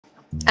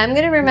I'm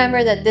gonna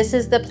remember that this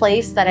is the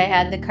place that I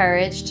had the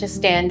courage to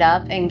stand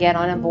up and get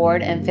on a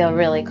board and feel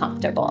really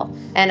comfortable.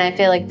 And I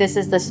feel like this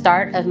is the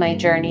start of my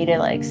journey to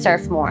like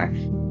surf more.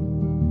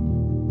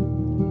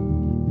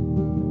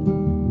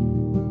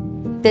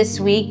 This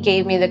week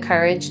gave me the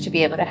courage to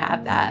be able to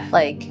have that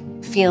like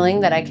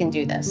feeling that I can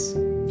do this.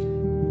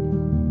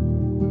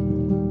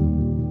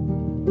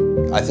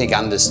 I think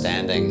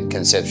understanding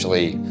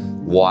conceptually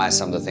why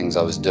some of the things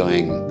I was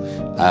doing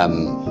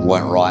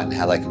weren't right and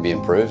how they can be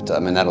improved, I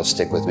mean, that'll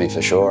stick with me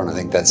for sure, and I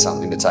think that's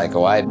something to take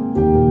away.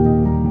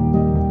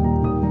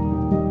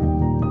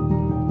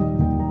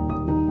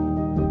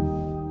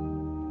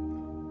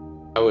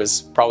 I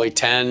was probably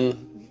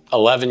 10,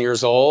 11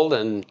 years old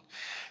and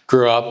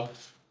grew up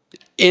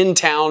in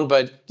town,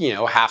 but, you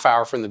know, a half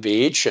hour from the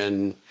beach,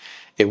 and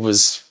it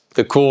was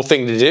the cool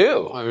thing to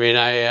do. I mean,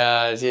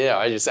 I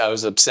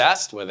was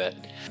obsessed with it.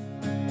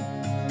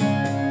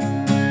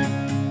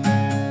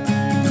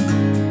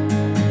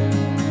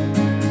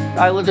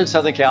 I lived in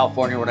Southern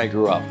California when I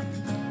grew up.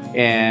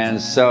 And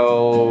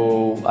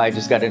so I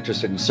just got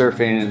interested in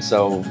surfing, and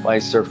so I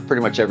surfed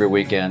pretty much every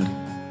weekend,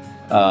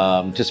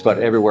 just about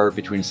everywhere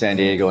between San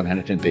Diego and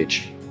Huntington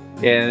Beach.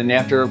 And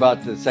after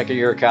about the second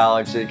year of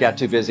college, it got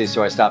too busy,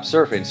 so I stopped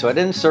surfing. So I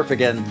didn't surf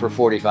again for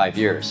 45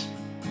 years.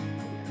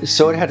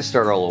 So it had to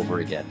start all over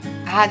again.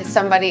 I had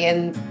somebody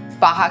in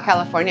Baja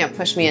California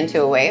push me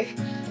into a wave.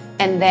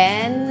 And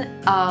then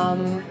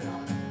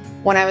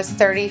when I was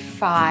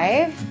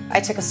 35, I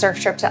took a surf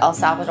trip to El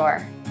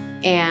Salvador.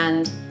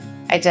 And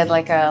I did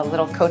like a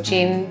little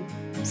coaching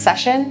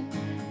session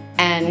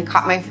and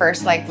caught my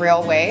first like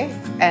real wave,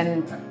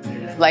 and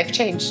life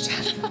changed.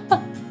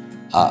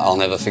 I'll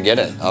never forget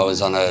it. I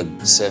was on a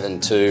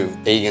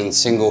 7.2 Egan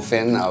single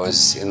fin. I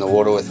was in the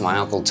water with my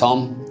Uncle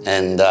Tom,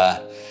 and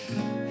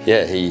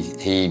yeah,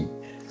 he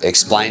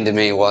explained to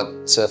me what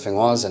surfing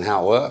was and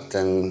how it worked,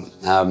 and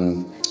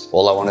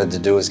all I wanted to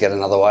do was get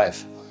another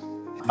wave.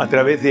 A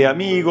través de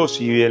amigos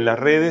y en las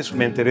redes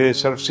me enteré de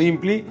Surf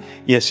Simply,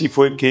 y así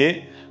fue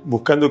que,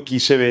 buscando,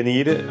 quise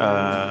venir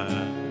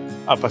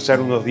a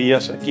pasar unos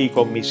días aquí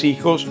con mis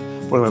hijos,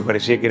 porque me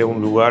parecía que era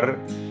un lugar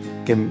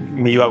que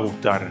me iba a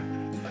gustar.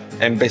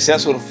 Empecé a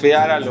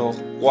surfear a los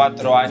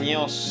 4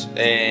 años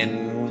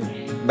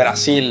en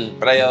Brasil,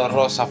 Praia do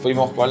Rosa.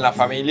 Fuimos con la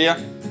familia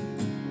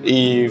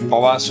y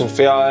papá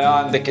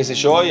surfeaba antes, qué sé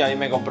yo, y ahí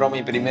me compró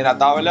mi primera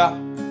tabla.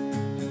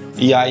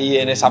 Y ahí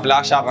en esa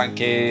playa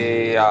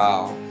arranqué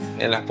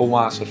en la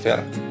espuma a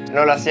surfear.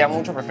 No lo hacía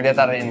mucho, prefería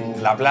estar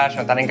en la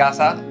playa, estar en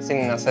casa,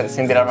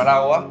 sin tirarme al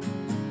agua.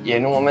 Y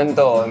en un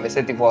momento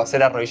empecé tipo a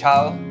hacer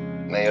arrollado,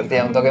 me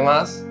divertía un toque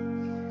más.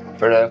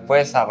 Pero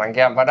después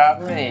arranqué a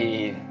pararme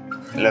y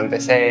lo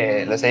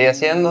seguí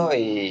haciendo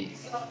y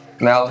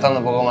me va gustando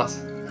un poco más.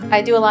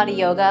 I do a lot of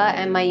yoga,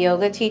 and my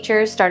yoga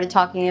teachers started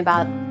talking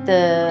about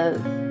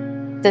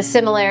the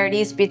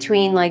similarities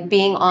between like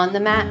being on the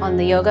mat, on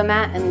the yoga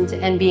mat,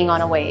 and being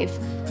on a wave.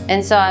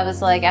 And so I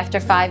was like, after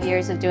 5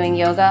 years of doing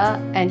yoga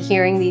and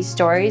hearing these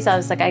stories, I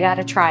was like, I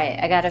gotta try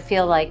it. I gotta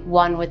feel like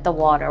one with the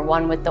water,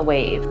 one with the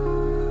wave.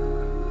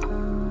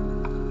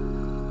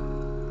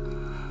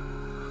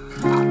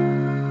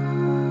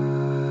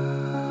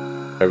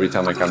 Every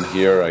time I come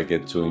here, I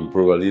get to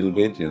improve a little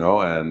bit, you know,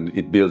 and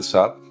it builds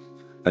up,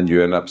 and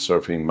you end up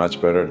surfing much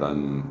better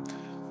than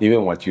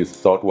even what you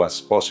thought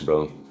was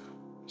possible.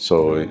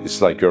 So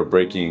it's like you're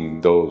breaking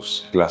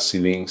those glass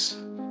ceilings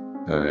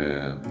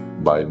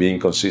by being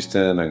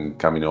consistent and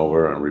coming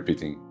over and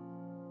repeating.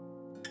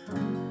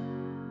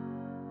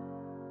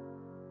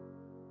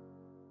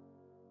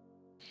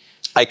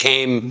 I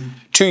came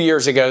 2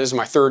 years ago. This is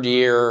my 3rd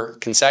year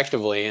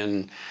consecutively,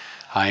 and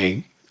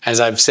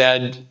as I've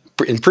said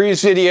in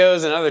previous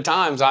videos and other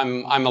times,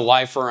 I'm a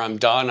lifer. I'm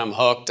done. I'm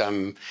hooked.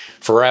 I'm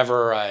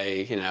forever.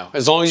 You know,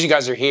 as long as you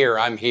guys are here,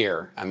 I'm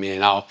here. I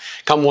mean, I'll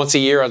come once a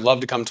year. I'd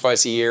love to come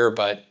twice a year,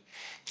 but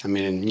I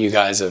mean, you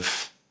guys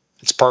have,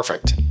 it's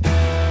perfect.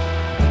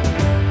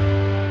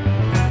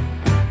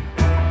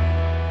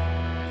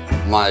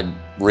 My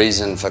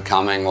reason for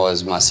coming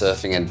was my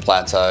surfing had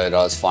plateaued.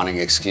 I was finding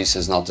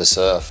excuses not to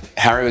surf.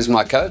 Harry was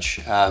my coach.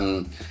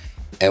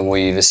 And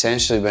we've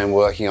essentially been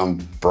working on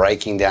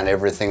breaking down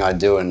everything I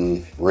do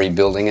and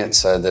rebuilding it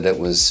so that it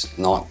was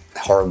not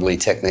horribly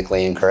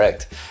technically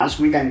incorrect. As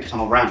we then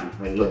come around,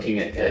 we're looking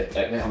at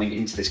coming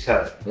into this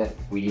curve.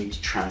 We need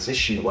to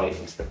transition the wave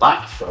into the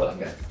back foot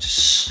to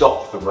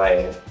stop the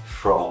rail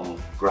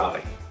from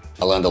grabbing.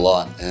 I learned a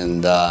lot,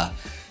 and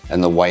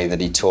the way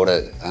that he taught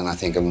it, and I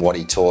think what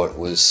he taught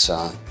was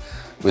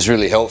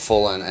really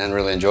helpful and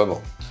really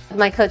enjoyable.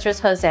 My coach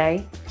was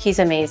Jose. He's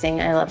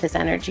amazing. I love his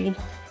energy.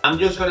 I'm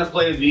just gonna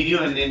play a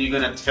video, and then you're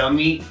gonna tell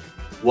me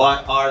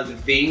what are the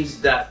things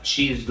that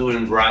she's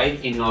doing right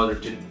in order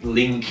to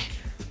link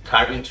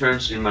carving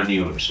turns and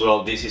maneuvers.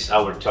 Well, this is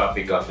our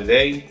topic of the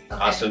day. Okay.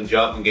 Awesome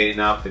job in getting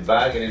out the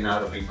bag, getting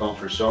out of your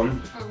comfort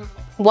zone.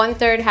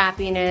 1/3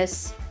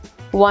 happiness,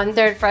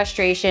 1/3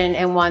 frustration,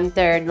 and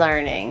 1/3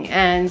 learning.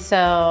 And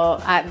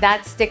so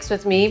that sticks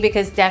with me,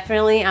 because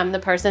definitely I'm the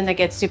person that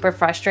gets super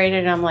frustrated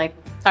and I'm like,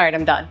 all right,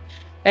 I'm done.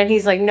 And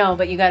he's like, no,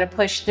 but you got to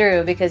push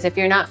through, because if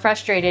you're not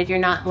frustrated, you're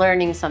not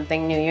learning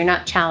something new. You're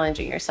not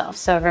challenging yourself.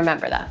 So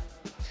remember that.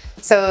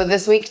 So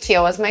this week,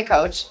 Tia was my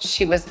coach.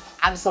 She was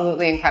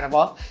absolutely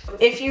incredible.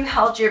 If you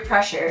held your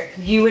pressure,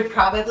 you would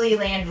probably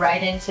land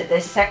right into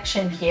this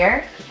section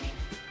here.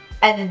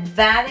 And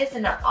that is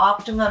an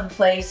optimum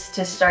place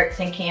to start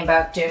thinking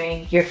about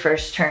doing your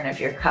first turn of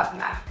your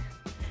cutback.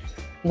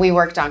 We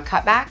worked on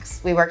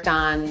cutbacks. We worked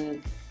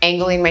on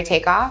angling my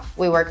takeoff.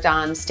 We worked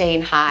on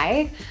staying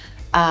high.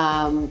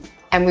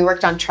 And we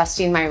worked on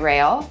trusting my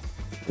rail,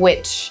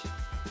 which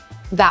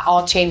that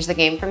all changed the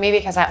game for me,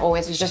 because I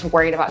always was just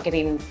worried about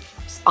getting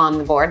on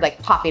the board,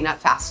 like popping up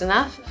fast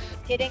enough.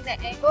 Getting the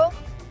angle,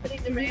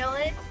 putting the rail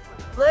in,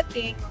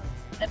 looking,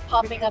 and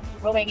popping up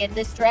and going in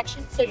this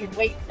direction, so your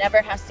weight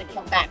never has to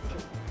come back.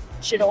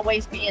 It should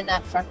always be in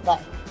that front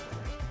leg.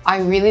 I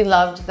really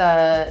loved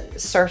the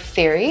surf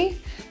theory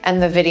and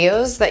the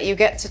videos that you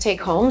get to take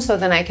home, so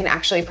then I can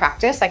actually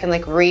practice. I can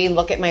like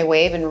re-look at my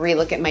wave and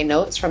re-look at my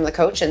notes from the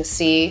coach and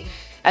see,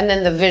 and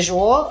then the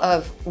visual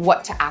of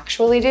what to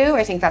actually do.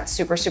 I think that's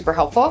super, super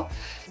helpful.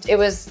 It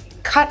was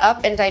cut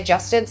up and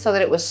digested so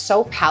that it was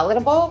so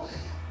palatable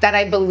that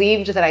I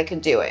believed that I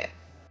could do it.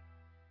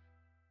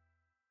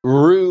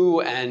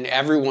 Rue and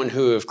everyone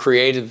who have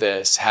created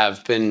this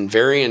have been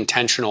very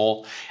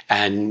intentional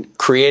and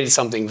created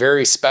something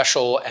very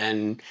special,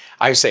 and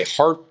I would say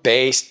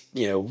heart-based,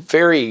 you know,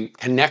 very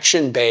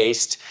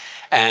connection-based,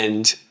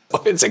 and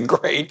it's a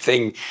great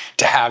thing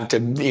to have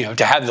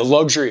to have the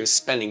luxury of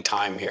spending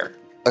time here.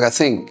 Look, I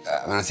think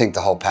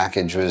the whole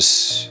package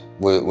was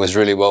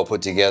really well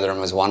put together and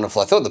was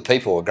wonderful. I thought the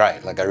people were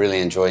great. Like, I really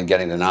enjoyed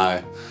getting to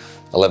know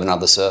 11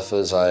 other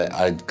surfers.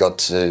 I got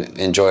to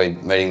enjoy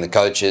meeting the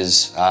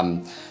coaches.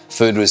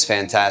 Food was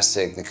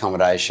fantastic. The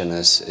accommodation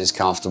is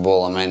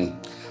comfortable. I mean,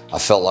 I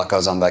felt like I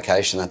was on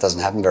vacation. That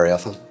doesn't happen very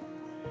often.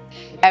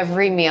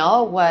 Every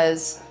meal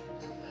was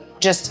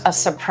just a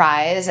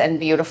surprise and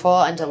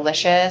beautiful and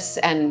delicious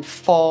and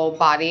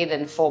full-bodied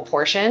and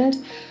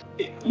full-portioned.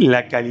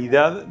 La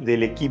calidad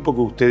del equipo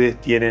que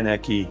ustedes tienen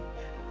aquí.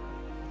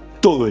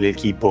 Todo el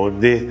equipo,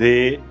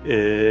 desde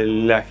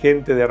la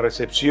gente de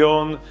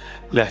recepción,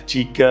 las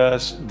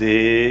chicas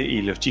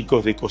y los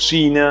chicos de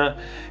cocina,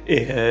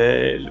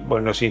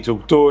 bueno, los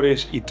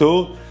instructores y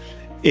todo,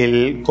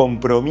 el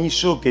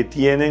compromiso que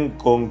tienen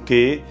con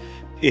que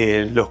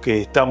los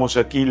que estamos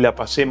aquí la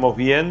pasemos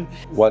bien.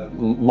 What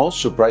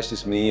most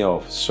surprises me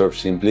of Surf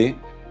Simply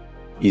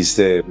is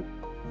the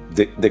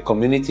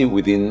community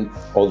within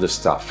all the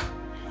staff.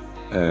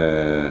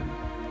 They're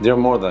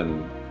more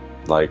than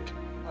like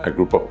a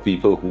group of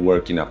people who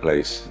work in a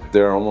place.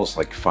 They're almost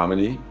like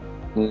family.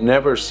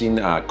 Never seen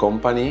a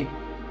company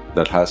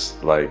that has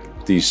like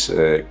this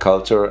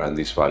culture and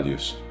these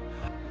values.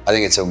 I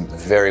think it's a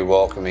very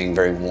welcoming,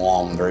 very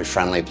warm, very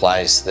friendly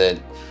place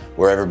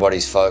where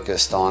everybody's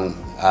focused on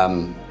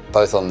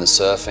both on the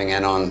surfing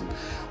and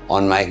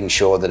on making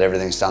sure that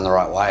everything's done the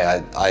right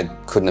way. I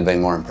couldn't have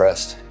been more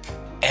impressed.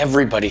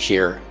 Everybody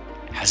here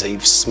has a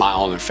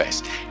smile on their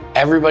face.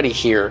 Everybody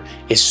here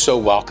is so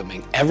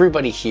welcoming.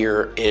 Everybody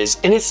here is,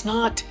 and it's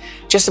not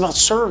just about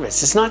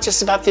service. It's not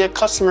just about the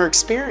customer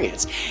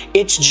experience.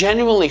 It's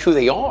genuinely who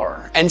they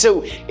are. And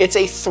so it's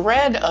a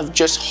thread of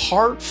just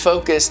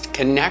heart-focused,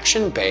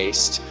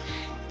 connection-based,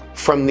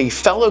 from the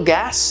fellow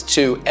guests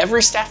to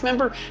every staff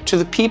member to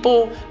the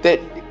people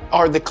that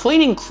are the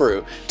cleaning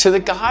crew, to the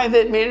guy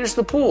that manages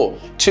the pool,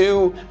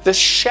 to the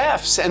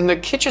chefs and the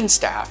kitchen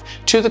staff,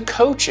 to the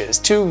coaches,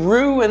 to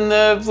Rue and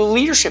the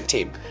leadership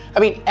team. I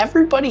mean,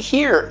 everybody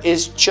here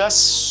is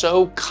just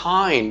so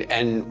kind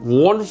and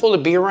wonderful to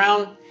be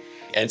around.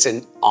 It's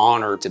an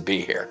honor to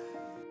be here.